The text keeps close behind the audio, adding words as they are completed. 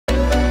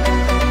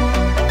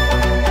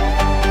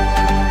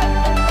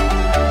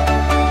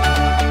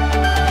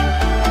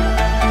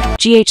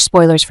GH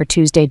spoilers for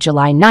Tuesday,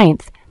 July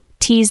 9th,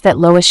 tease that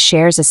Lois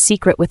shares a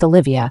secret with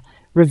Olivia,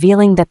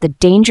 revealing that the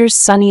dangers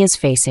Sunny is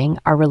facing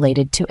are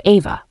related to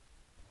Ava.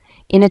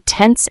 In a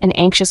tense and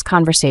anxious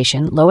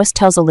conversation, Lois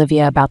tells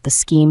Olivia about the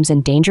schemes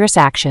and dangerous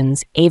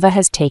actions Ava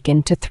has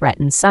taken to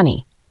threaten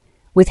Sunny.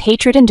 With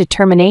hatred and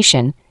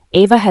determination,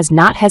 Ava has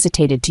not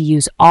hesitated to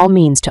use all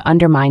means to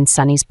undermine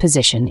Sunny's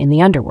position in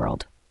the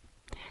underworld.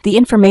 The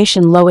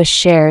information Lois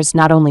shares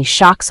not only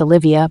shocks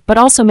Olivia, but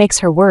also makes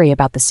her worry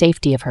about the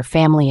safety of her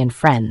family and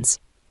friends.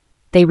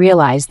 They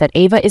realize that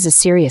Ava is a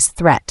serious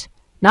threat,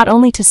 not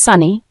only to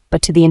Sunny,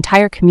 but to the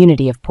entire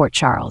community of Port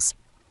Charles.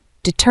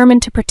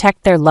 Determined to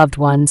protect their loved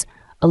ones,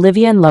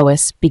 Olivia and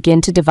Lois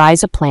begin to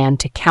devise a plan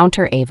to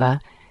counter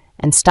Ava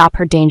and stop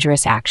her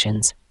dangerous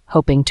actions,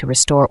 hoping to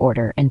restore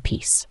order and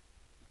peace.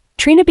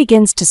 Trina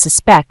begins to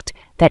suspect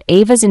that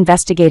Ava's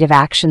investigative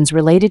actions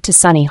related to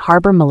Sunny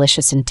harbor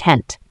malicious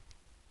intent.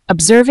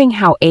 Observing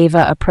how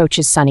Ava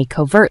approaches Sunny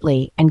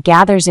covertly and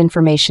gathers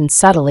information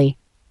subtly,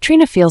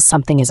 Trina feels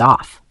something is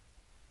off.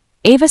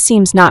 Ava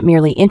seems not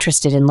merely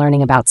interested in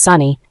learning about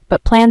Sunny,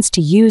 but plans to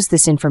use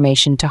this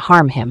information to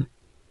harm him.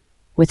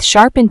 With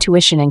sharp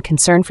intuition and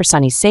concern for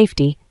Sunny's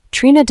safety,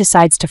 Trina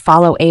decides to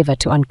follow Ava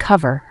to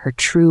uncover her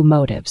true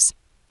motives.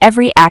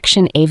 Every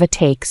action Ava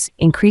takes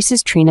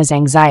increases Trina's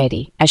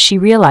anxiety as she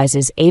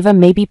realizes Ava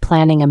may be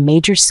planning a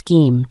major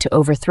scheme to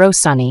overthrow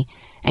Sunny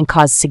and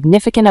cause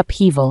significant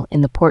upheaval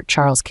in the Port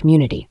Charles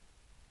community.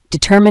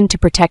 Determined to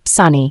protect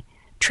Sunny,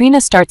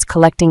 Trina starts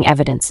collecting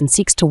evidence and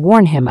seeks to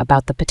warn him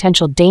about the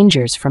potential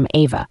dangers from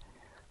Ava,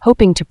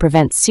 hoping to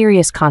prevent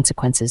serious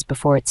consequences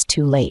before it's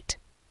too late.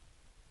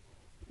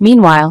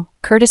 Meanwhile,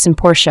 Curtis and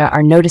Portia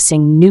are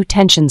noticing new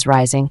tensions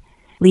rising,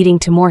 leading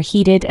to more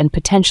heated and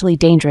potentially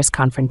dangerous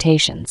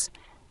confrontations.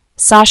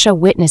 Sasha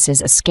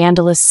witnesses a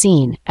scandalous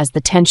scene as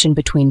the tension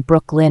between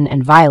Brooke Lynn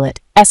and Violet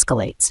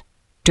escalates.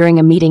 During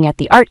a meeting at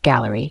the art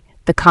gallery,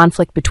 the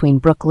conflict between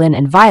Brooke Lynn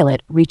and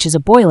Violet reaches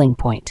a boiling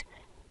point,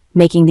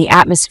 making the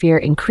atmosphere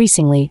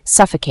increasingly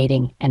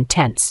suffocating and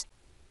tense.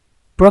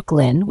 Brooke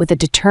Lynn, with a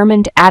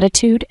determined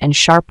attitude and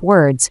sharp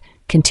words,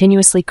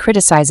 continuously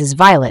criticizes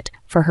Violet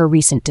for her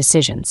recent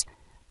decisions.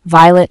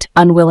 Violet,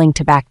 unwilling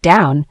to back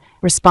down,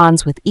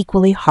 responds with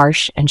equally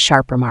harsh and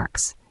sharp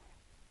remarks.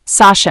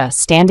 Sasha,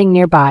 standing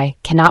nearby,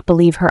 cannot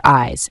believe her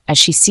eyes as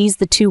she sees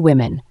the two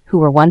women, who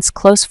were once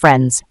close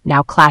friends,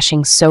 now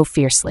clashing so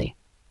fiercely.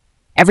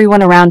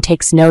 Everyone around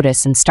takes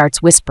notice and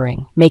starts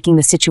whispering, making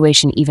the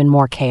situation even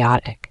more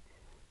chaotic.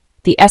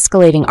 The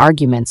escalating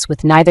arguments,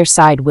 with neither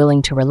side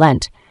willing to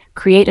relent,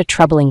 create a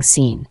troubling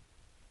scene.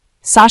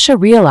 Sasha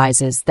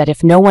realizes that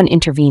if no one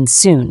intervenes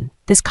soon,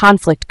 this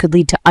conflict could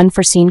lead to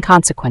unforeseen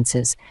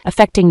consequences,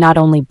 affecting not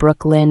only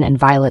Brooke Lynn and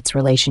Violet's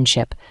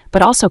relationship,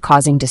 but also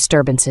causing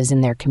disturbances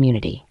in their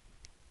community.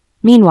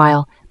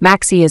 Meanwhile,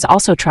 Maxie is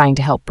also trying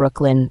to help Brooke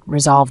Lynn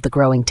resolve the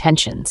growing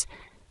tensions,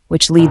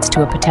 which leads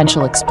to a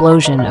potential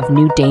explosion of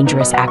new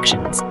dangerous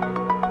actions,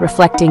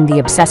 reflecting the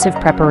obsessive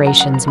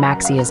preparations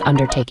Maxie is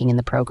undertaking in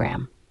the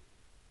program.